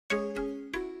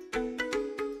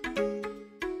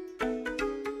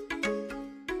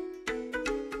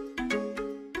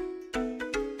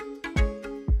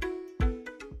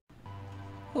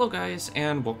Hello guys,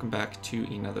 and welcome back to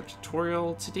another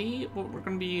tutorial. Today what we're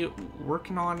going to be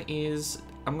working on is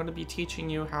I'm going to be teaching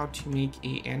you how to make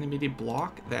a animated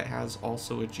block that has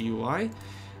also a GUI,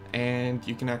 and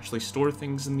you can actually store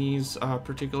things in these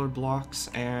particular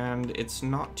blocks, and it's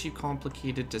not too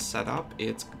complicated to set up.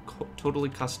 It's totally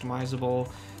customizable,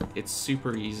 it's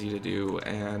super easy to do,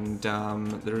 and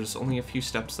there's only a few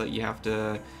steps that you have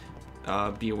to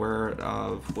be aware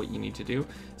of what you need to do.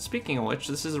 Speaking of which,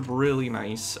 this is a really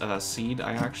nice seed.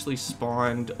 I actually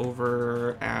spawned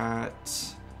over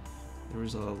at, there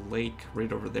was a lake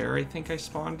right over there I think I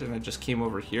spawned, and I just came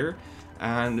over here.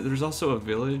 And there's also a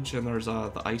village, and there's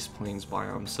the ice plains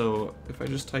biome. So if I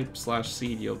just type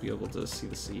 /seed, you'll be able to see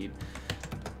the seed.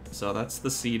 So that's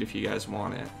the seed if you guys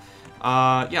want it.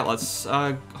 Yeah, let's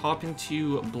hop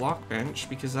into Blockbench,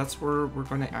 because that's where we're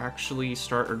going to actually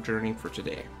start our journey for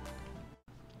today.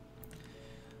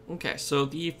 Okay, so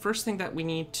the first thing that we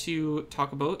need to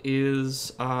talk about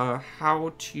is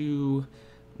how to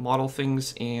model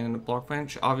things in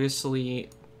Blockbench. Obviously,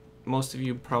 most of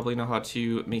you probably know how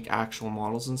to make actual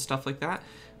models and stuff like that,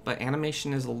 but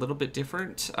animation is a little bit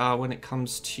different when it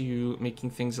comes to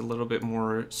making things a little bit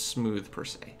more smooth, per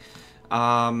se.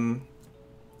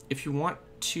 If you want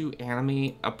to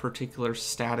animate a particular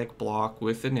static block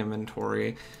with an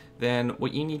inventory, then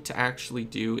what you need to actually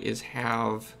do is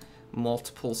have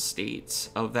multiple states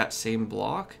of that same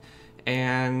block.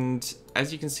 And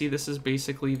as you can see, this is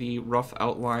basically the rough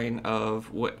outline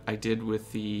of what I did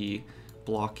with the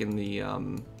block in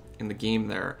the game.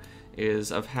 There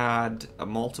is I've had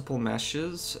multiple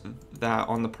meshes that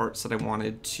on the parts that I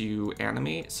wanted to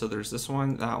animate. So there's this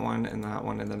one, that one, and that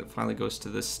one, and then it finally goes to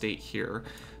this state here.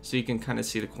 So you can kind of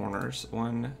see the corners,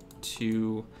 1,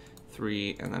 2,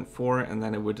 3, and then 4, and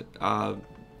then it would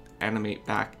animate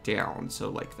back down, so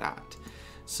like that.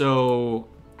 So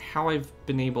how I've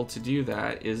been able to do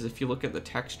that is, if you look at the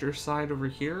texture side over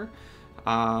here,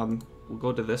 we'll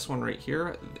go to this one right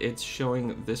here. It's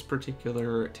showing this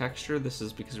particular texture. This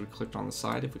is because we clicked on the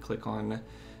side. If we click on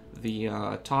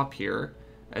the top here,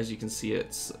 as you can see,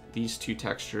 it's these two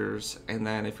textures, and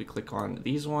then if we click on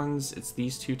these ones, it's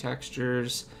these two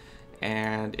textures,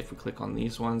 and if we click on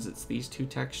these ones, it's these two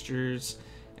textures.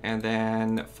 And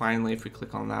then finally, if we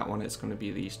click on that one, it's going to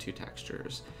be these two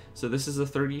textures. So this is a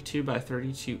 32 by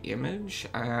 32 image,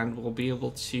 and we'll be able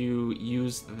to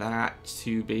use that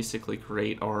to basically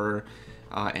create our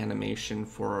animation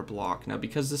for our block. Now,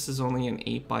 because this is only an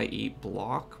 8 by 8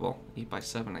 block, well, 8 by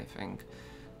 7, I think.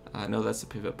 No, that's a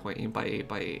pivot point, 8 by 8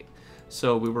 by 8.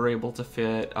 So we were able to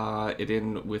fit it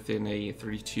in within a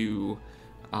 32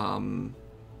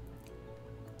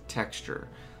 texture.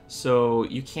 So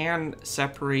you can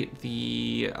separate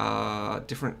the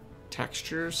different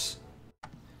textures.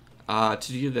 To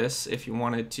do this, if you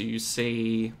wanted to,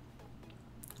 say,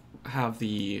 have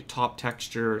the top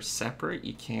texture separate,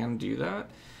 you can do that.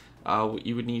 What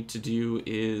you would need to do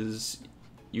is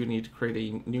you would need to create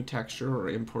a new texture or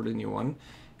import a new one.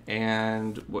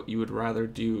 And what you would rather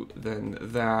do than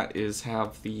that is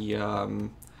have the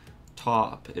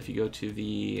top, if you go to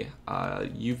the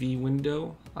UV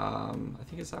window, I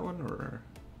think it's that one, or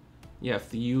yeah, if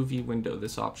the UV window,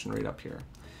 this option right up here,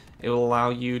 it will allow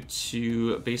you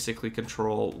to basically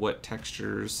control what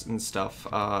textures and stuff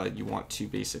you want to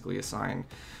basically assign.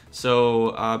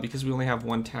 So because we only have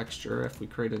one texture, if we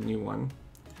create a new one,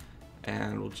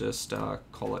 and we'll just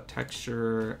call it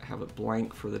texture, have it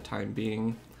blank for the time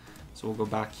being. So we'll go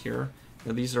back here.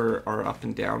 Now these are our up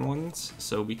and down ones,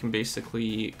 so we can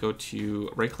basically go to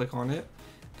right click on it,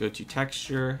 go to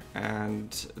texture,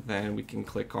 and then we can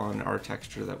click on our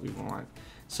texture that we want.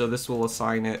 So this will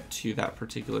assign it to that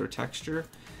particular texture,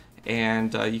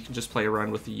 and you can just play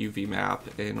around with the UV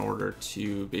map in order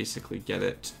to basically get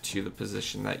it to the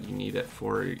position that you need it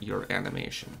for your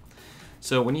animation.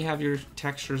 So when you have your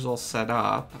textures all set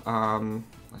up, I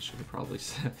should have probably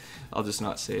said, I'll just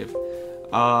not save.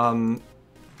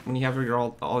 When you have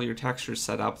all your textures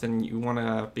set up, then you want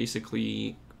to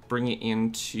basically bring it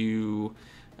into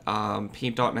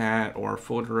Paint.net or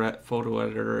photo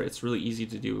editor. It's really easy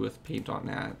to do with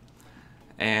Paint.net.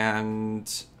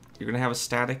 And you're going to have a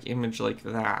static image like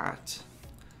that.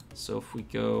 So if we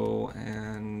go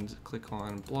and click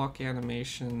on block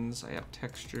animations, I have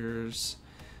textures.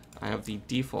 I have the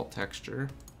default texture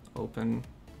open.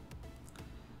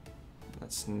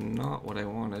 That's not what I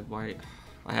wanted. Why?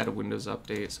 I had a Windows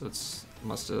update, so it's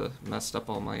must have messed up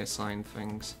all my assigned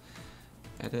things.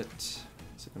 Edit.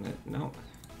 Is it gonna? No.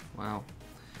 Wow.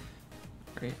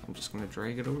 Alright, I'm just gonna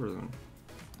drag it over them.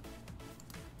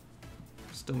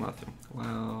 Still nothing.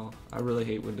 Wow. I really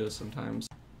hate Windows sometimes.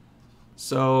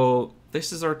 So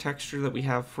this is our texture that we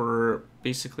have for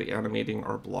basically animating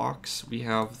our blocks. We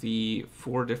have the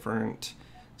 4 different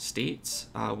states,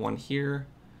 one here,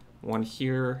 one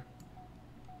here,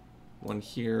 one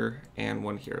here, and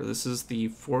one here. This is the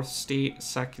 4th state,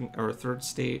 second or 3rd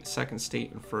state, 2nd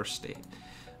state, and 1st state.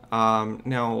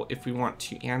 Now, if we want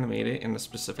to animate it in a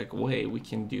specific way, we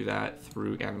can do that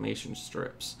through animation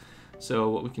strips. So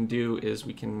what we can do is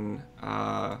we can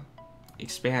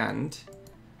expand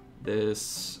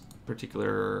this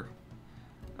particular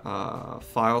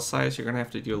file size. You're going to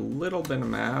have to do a little bit of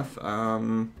math.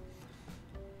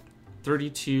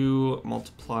 32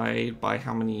 multiplied by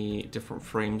how many different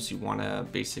frames you want to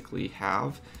basically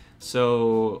have.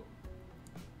 So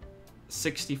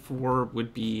 64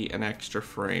 would be an extra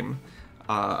frame.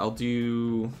 I'll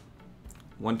do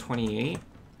 128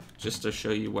 just to show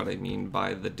you what I mean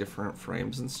by the different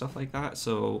frames and stuff like that.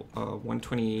 So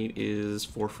 128 is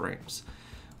 4 frames.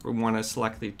 We want to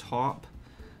select the top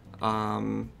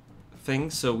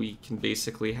thing so we can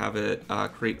basically have it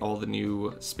create all the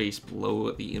new space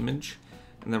below the image,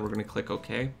 and then we're going to click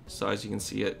OK. So as you can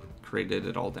see, it created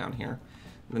it all down here.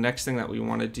 The next thing that we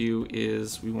want to do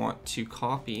is we want to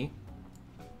copy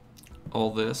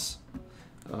all this,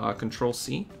 Control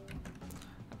C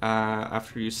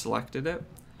after you selected it,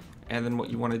 and then what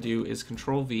you want to do is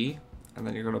Control V, and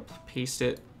then you're going to paste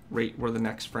it right where the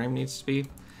next frame needs to be.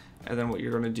 And then what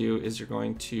you're going to do is you're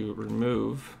going to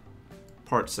remove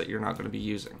parts that you're not going to be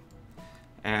using.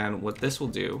 And what this will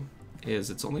do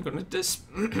is it's only going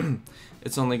to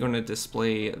it's only going to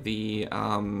display the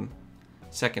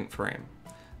 2nd frame.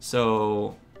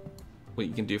 So what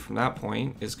you can do from that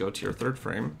point is go to your 3rd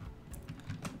frame,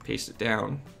 paste it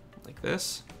down like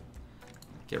this,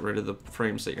 get rid of the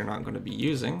frames that you're not going to be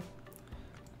using,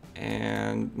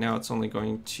 and now it's only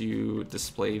going to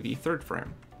display the 3rd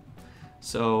frame.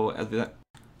 So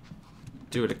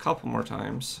do it a couple more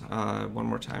times, one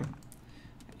more time,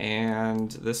 and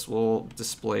this will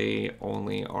display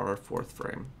only our 4th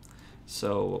frame.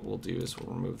 So what we'll do is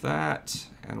we'll remove that,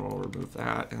 and we'll remove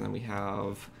that, and then we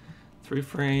have 3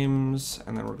 frames,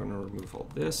 and then we're going to remove all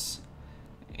this,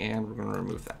 and we're going to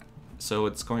remove that. So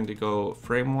it's going to go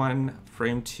frame 1,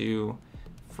 frame 2,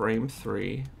 frame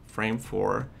 3, frame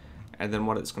 4, and then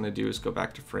what it's going to do is go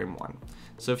back to frame 1.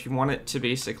 So if you want it to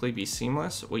basically be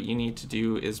seamless, what you need to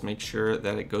do is make sure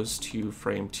that it goes to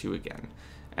frame 2 again,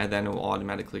 and then it will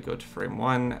automatically go to frame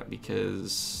 1,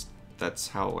 because that's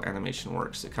how animation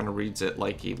works. It kind of reads it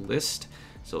like a list.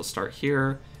 So it'll start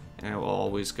here, and it will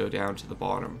always go down to the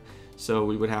bottom. So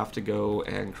we would have to go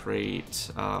and create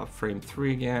frame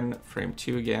 3 again, frame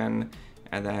 2 again,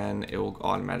 and then it will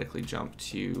automatically jump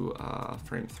to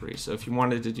frame 3. So if you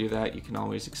wanted to do that, you can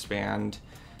always expand,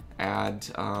 add,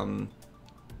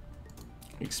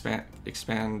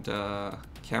 expand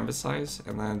canvas size,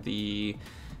 and then the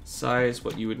size,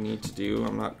 what you would need to do,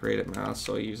 I'm not great at math,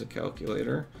 so I use a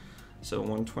calculator. So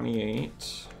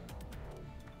 128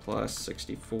 plus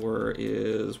 64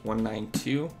 is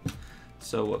 192.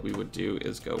 So what we would do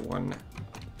is go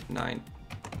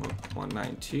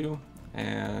 192,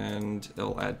 and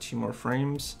it'll add 2 more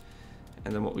frames.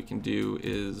 And then what we can do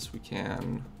is we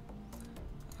can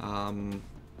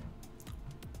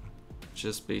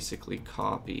just basically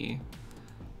copy.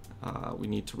 We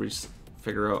need to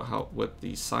figure out what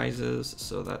the size is.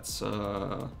 So that's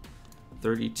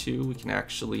 32. We can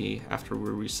actually, after we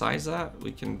resize that,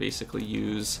 we can basically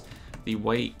use the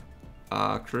white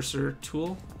cursor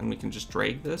tool, and we can just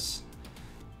drag this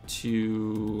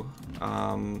to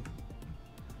our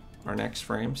next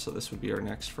frame. So this would be our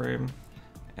next frame,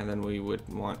 and then we would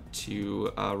want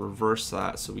to reverse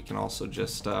that, so we can also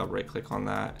just right click on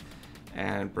that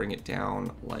and bring it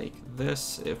down like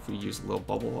this. If we use a little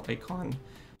bubble icon,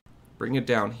 bring it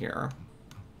down here,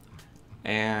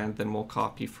 and then we'll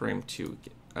copy frame 2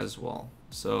 as well.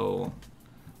 So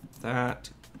that,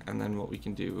 and then what we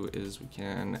can do is we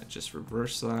can just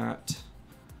reverse that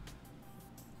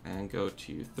and go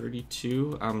to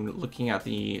 32. I'm looking at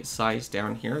the size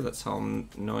down here, that's how I'm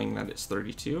knowing that it's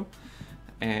 32.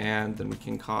 And then we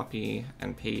can copy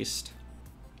and paste,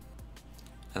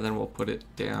 and then we'll put it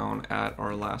down at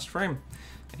our last frame.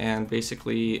 And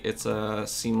basically it's a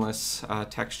seamless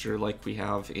texture like we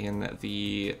have in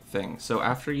the thing. So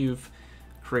after you've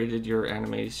created your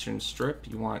animation strip,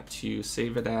 you want to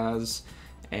save it as,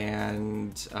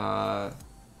 and I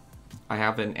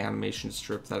have an animation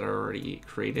strip that I already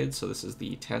created. So this is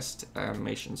the test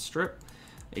animation strip,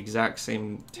 exact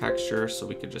same texture, so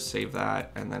we could just save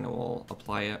that and then it will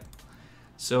apply it.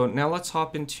 So now let's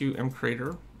hop into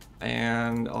MCreator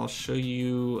and I'll show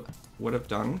you what I've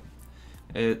done.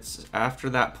 It's after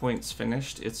that point's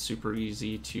finished, it's super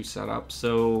easy to set up.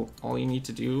 So all you need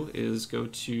to do is go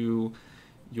to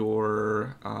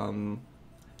your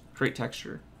create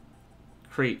texture,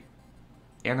 create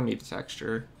animated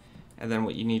texture, and then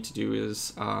what you need to do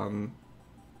is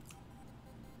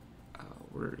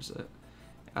where is it?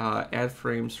 Add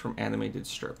frames from animated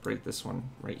strip, right? This one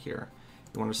right here.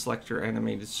 You want to select your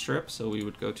animated strip, so we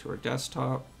would go to our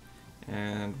desktop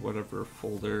and whatever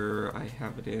folder I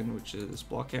have it in, which is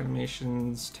block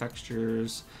animations,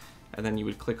 textures, and then you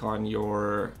would click on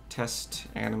your test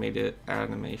animated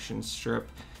animation strip.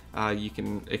 It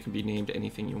can be named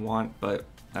anything you want, but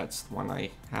that's the one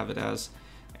I have it as.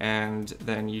 And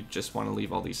then you just want to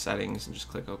leave all these settings and just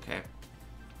click OK.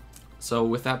 So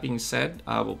with that being said,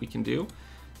 what we can do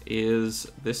is,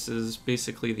 this is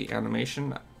basically the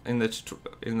animation. In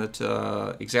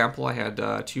the example, I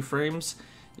had 2 frames.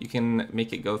 You can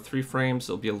make it go 3 frames.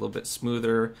 It'll be a little bit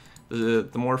smoother. The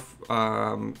more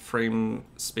frame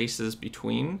spaces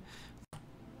between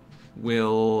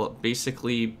will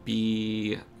basically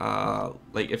be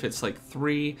like, if it's like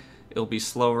 3, it'll be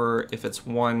slower. If it's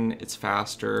 1, it's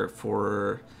faster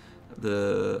for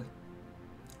the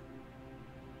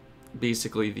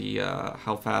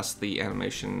how fast the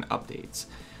animation updates.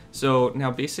 So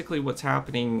now basically what's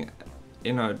happening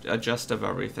in a gist of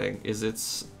everything is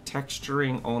it's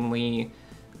texturing only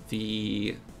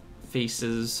the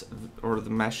faces or the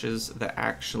meshes that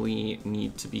actually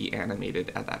need to be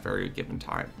animated at that very given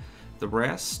time. The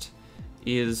rest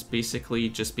is basically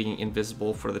just being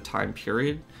invisible for the time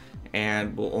period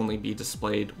and will only be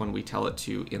displayed when we tell it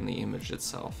to in the image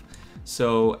itself.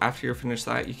 So after you're finished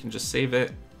that, you can just save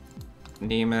it,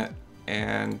 name it,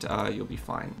 and you'll be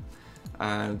fine.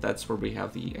 And that's where we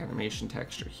have the animation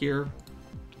texture here.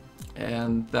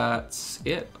 And that's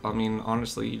it. I mean,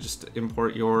 honestly, you just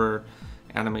import your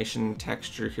animation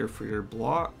texture here for your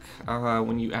block.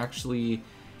 When you actually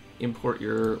import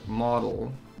your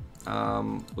model,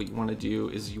 what you want to do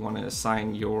is you want to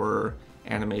assign your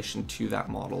animation to that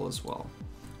model as well.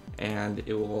 And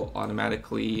it will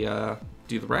automatically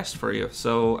do the rest for you.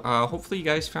 So hopefully you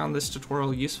guys found this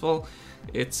tutorial useful.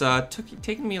 It's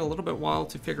taken me a little bit while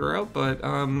to figure out, but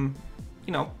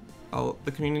you know,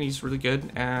 the community is really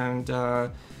good, and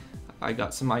I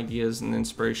got some ideas and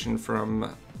inspiration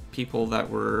from people that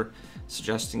were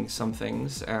suggesting some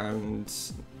things, and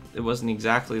it wasn't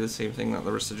exactly the same thing that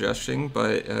they were suggesting,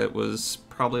 but it was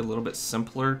probably a little bit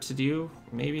simpler to do,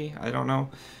 maybe, I don't know.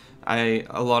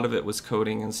 A lot of it was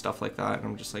coding and stuff like that, and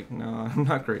I'm just like, no, I'm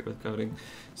not great with coding.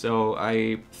 So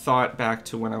I thought back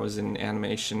to when I was in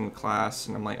animation class,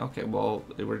 and I'm like, okay, well,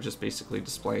 they were just basically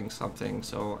displaying something,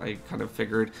 so I kind of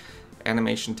figured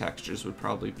animation textures would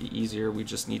probably be easier. We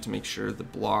just need to make sure the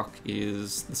block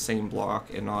is the same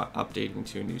block and not updating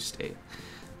to a new state.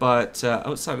 But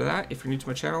outside of that, if you're new to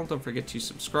my channel, don't forget to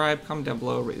subscribe, comment down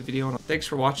below, rate the video, and thanks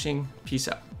for watching. Peace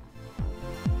out.